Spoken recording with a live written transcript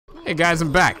Hey guys,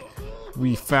 I'm back.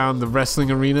 We found the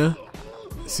wrestling arena.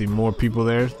 See more people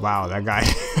there. Wow, that guy,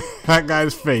 that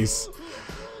guy's face.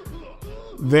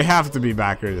 They have to be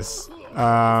backers.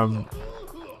 I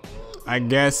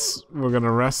guess we're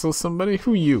gonna wrestle somebody.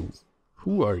 Who you?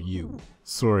 Who are you?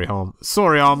 Sorry,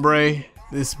 hombre.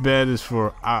 This bed is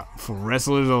for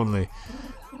wrestlers only.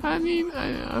 I mean,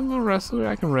 I'm a wrestler.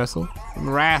 I can wrestle. I'm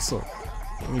a wrestle.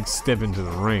 Let me step into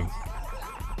the ring.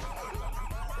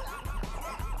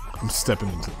 I'm stepping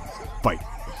into the fight.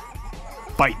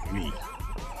 Fight me.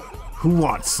 Who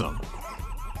wants some?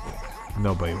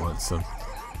 Nobody wants some.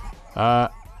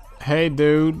 Hey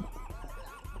dude.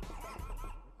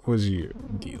 What's your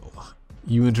deal?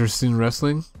 You interested in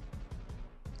wrestling?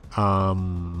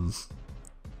 Am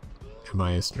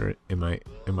I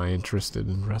interested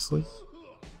in wrestling?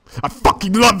 I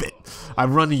fucking love it! I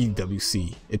run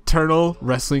EWC, Eternal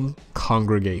Wrestling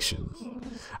Congregation.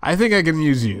 I think I can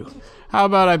use you. How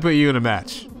about I put you in a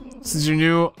match? Since you're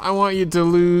new, I want you to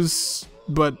lose,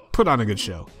 but put on a good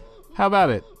show. How about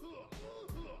it?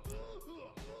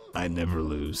 I never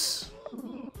lose.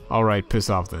 Alright, piss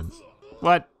off then.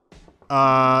 What?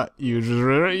 You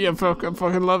just yeah,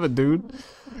 fucking love it, dude.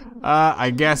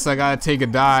 I guess I gotta take a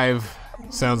dive.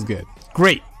 Sounds good.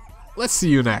 Great. Let's see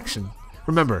you in action.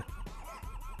 Remember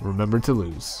to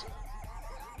lose.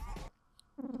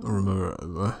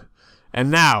 Remember. And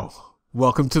now,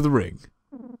 welcome to the ring.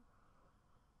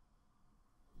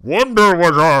 Wonder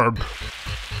Wizard.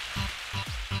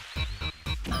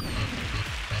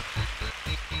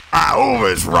 I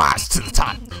always rise to the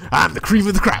top. I'm the cream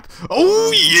of the crop.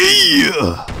 Oh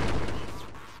yeah!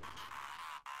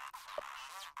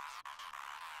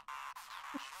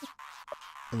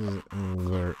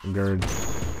 Gerd.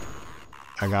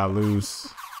 I gotta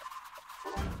lose.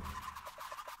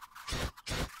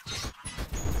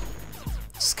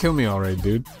 Just kill me already,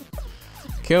 dude.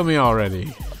 Kill me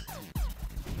already.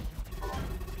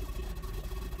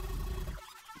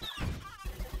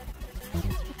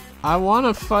 I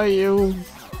wanna fight you.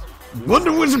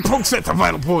 Wonder Wizard pokes at the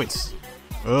vital points.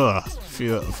 Ugh,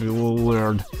 feel a little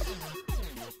weird.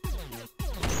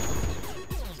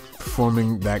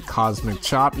 Performing that cosmic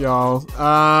chop, y'all.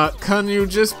 Can you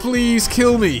just please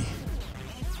kill me?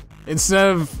 Instead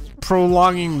of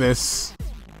prolonging this.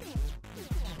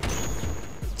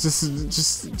 Just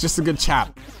a good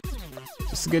chop.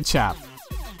 Just a good chop.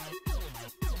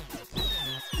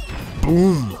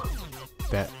 Boom.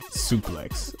 That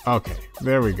suplex. Okay,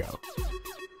 there we go.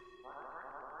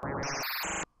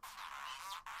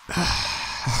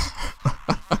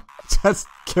 Just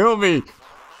kill me.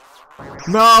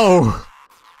 No.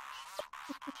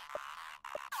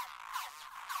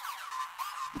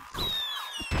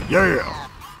 Yeah.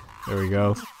 There we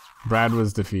go. Brad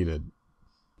was defeated.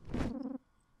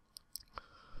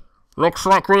 Looks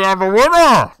like we have a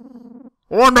winner.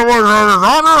 Wonder Wizard is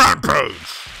on a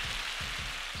rampage.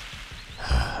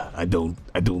 I don't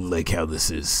like how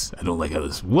this is. I don't like how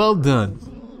this. Well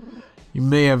done. You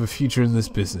may have a future in this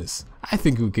business. I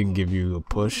think we can give you a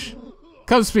push.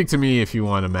 Come speak to me if you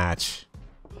want a match.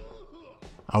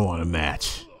 I want a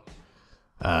match.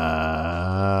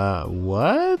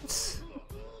 What?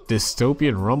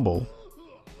 Dystopian Rumble?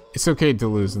 It's okay to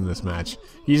lose in this match.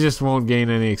 You just won't gain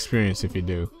any experience if you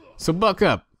do. So buck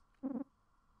up.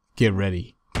 Get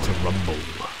ready to rumble.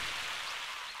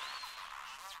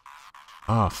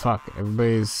 Oh fuck,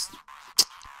 everybody's...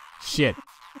 Shit.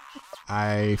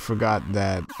 I forgot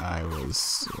that I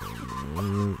was...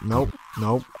 Nope.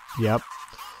 Yep.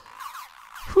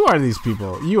 Who are these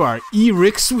people? You are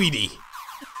Rick Sweetie.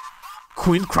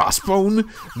 Quint Crossbone,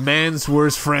 man's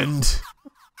worst friend.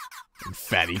 And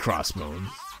Fatty Crossbone.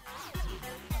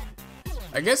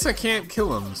 I guess I can't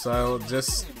kill him, so I'll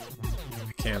just...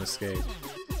 I can't escape.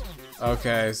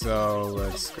 Okay, so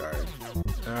let's guard.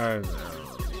 No.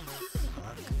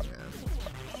 Fuck, man.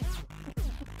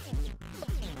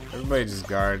 Everybody just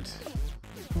guard.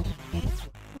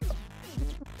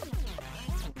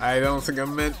 I don't think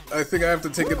I'm meant. I think I have to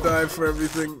take a dive for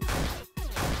everything.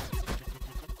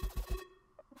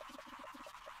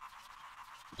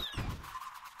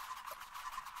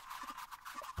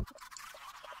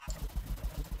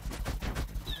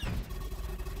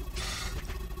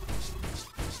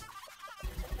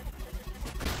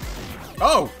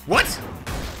 Oh, what?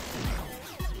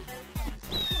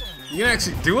 You can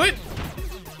actually do it?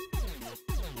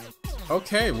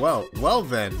 Okay, well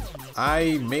then.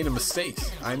 I made a mistake.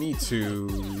 I need to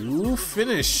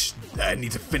finish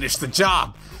the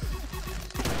job.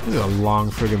 This is a long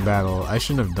friggin' battle. I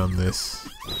shouldn't have done this.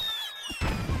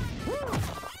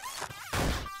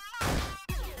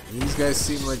 These guys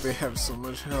seem like they have so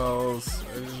much health.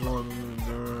 I just want them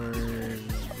to die.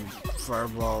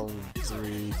 Fireball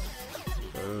 3.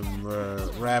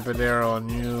 Rapid arrow on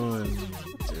you, and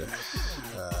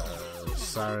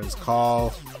Siren's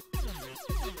Call.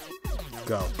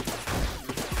 Go.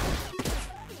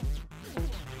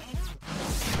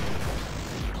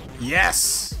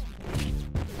 Yes!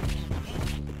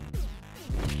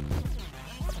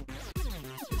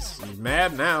 He's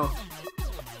mad now.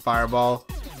 Fireball.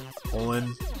 Pull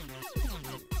in.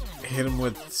 Hit him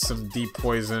with some deep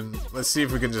poison. Let's see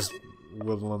if we can just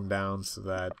whittle him down so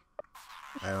that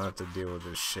I don't have to deal with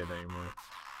this shit anymore.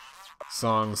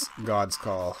 Songs, God's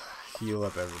Call. Heal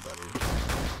up everybody.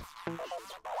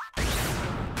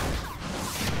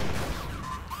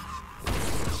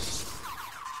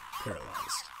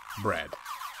 Paralyzed. Brad.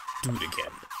 Do it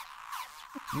again.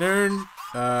 Nern,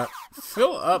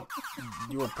 fill up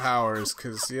your powers,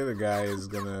 because the other guy is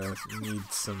gonna need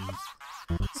some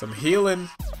healing,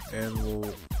 and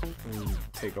we'll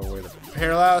take away the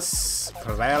paralysis,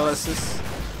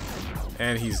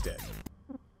 and he's dead.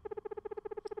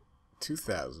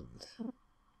 2000.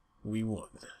 We won.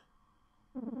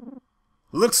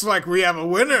 Looks like we have a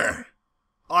winner!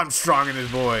 Armstrong and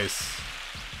his boys.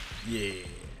 Yeah.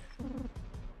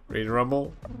 Ready to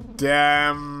rumble?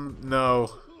 Damn,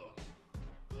 no.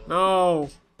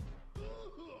 No!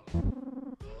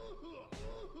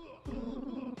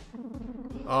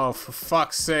 Oh, for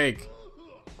fuck's sake.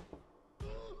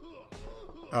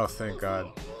 Oh, thank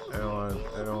God. I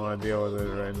don't want to deal with it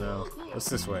right now. What's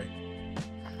this way?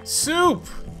 Soup!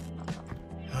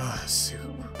 Ah, soup.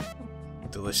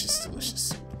 Delicious, delicious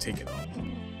soup. Take it all.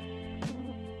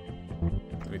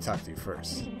 Let me talk to you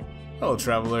first. Hello,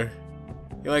 traveler.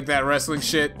 You like that wrestling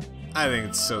shit? I think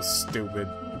it's so stupid.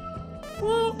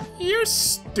 Well, you're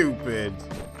stupid.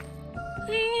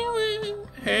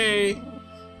 Hey.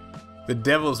 The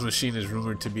Devil's Machine is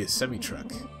rumored to be a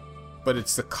semi-truck, but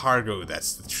it's the cargo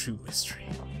that's the true mystery.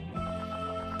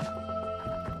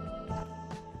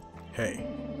 Hey,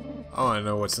 I want to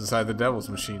know what's inside the Devil's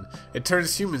Machine. It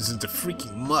turns humans into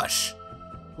freaking mush.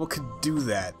 What could do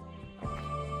that?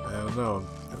 I don't know.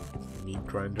 Meat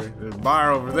grinder. There's a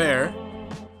bar over there.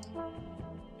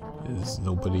 There's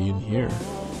nobody in here.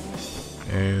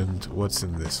 And what's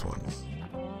in this one?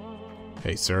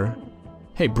 Hey, sir.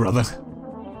 Hey, brother.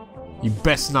 You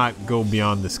best not go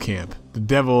beyond this camp. The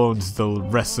devil owns the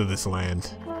rest of this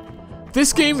land.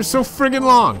 This game is so friggin'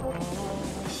 long.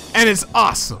 And it's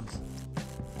awesome.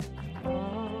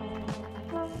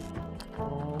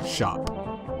 Shop.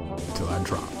 Until I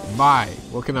drop. Buy.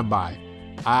 What can I buy?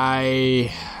 I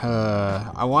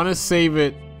want to save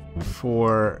it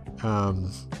for,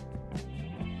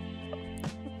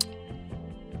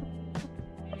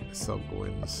 sell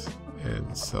wins.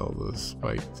 And sell the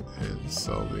spiked, and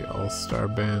sell the all-star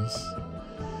bands,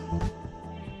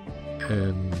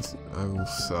 and I will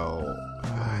sell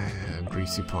a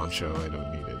greasy poncho. I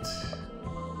don't need it.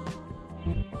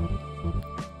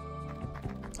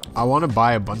 I want to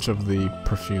buy a bunch of the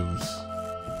perfumes.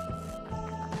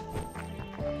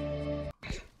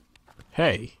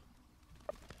 Hey.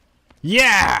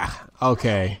 Yeah!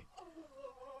 Okay.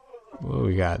 What do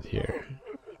we got here?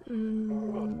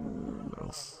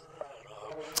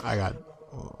 I got...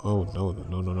 Oh, no.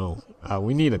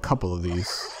 We need a couple of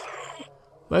these.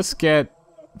 Let's get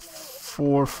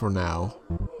 4 for now.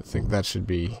 I think that should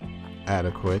be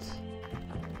adequate.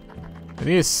 I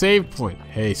need a save point.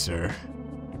 Hey, sir.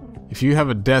 If you have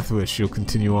a death wish, you'll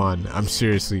continue on. I'm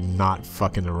seriously not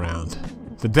fucking around.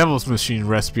 The Devil's Machine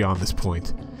rests beyond this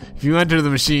point. If you enter the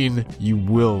machine, you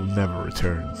will never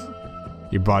return.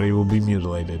 Your body will be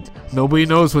mutilated. Nobody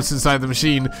knows what's inside the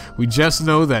machine. We just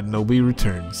know that nobody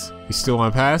returns. You still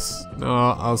want to pass? No,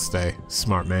 I'll stay.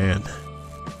 Smart man.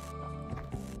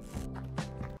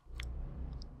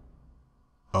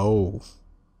 Oh.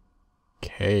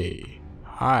 Okay.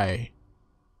 Hi.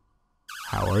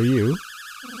 How are you?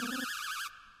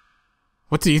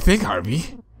 What do you think,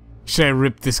 Harvey? Should I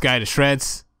rip this guy to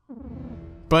shreds?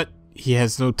 But he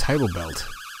has no title belt.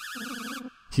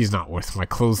 He's not worth my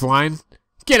clothesline.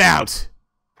 Get out!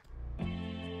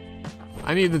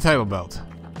 I need the title belt.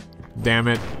 Damn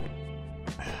it.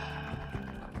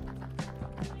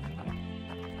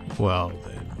 Well,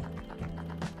 then.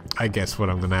 I guess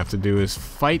what I'm gonna have to do is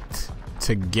fight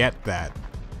to get that.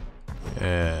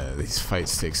 These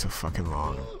fights take so fucking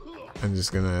long. I'm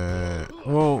just gonna...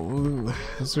 Well,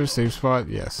 is there a save spot?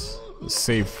 Yes. Let's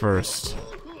save first.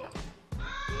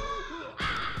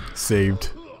 Saved.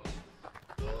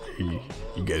 You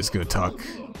guys gonna talk?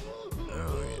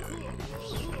 Oh, yeah.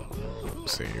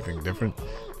 Say anything different?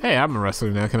 Hey, I'm a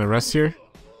wrestler now. Can I rest here?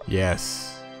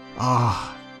 Yes.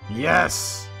 Ah,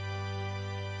 yes!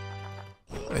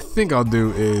 I think I'll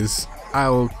do is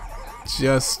I'll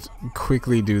just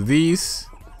quickly do these,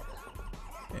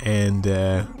 and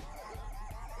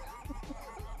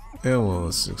well,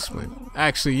 let's explain.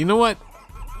 Actually, you know what?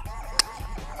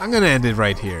 I'm gonna end it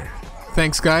right here.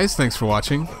 Thanks, guys. Thanks for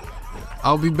watching.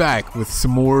 I'll be back with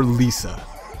some more Lisa.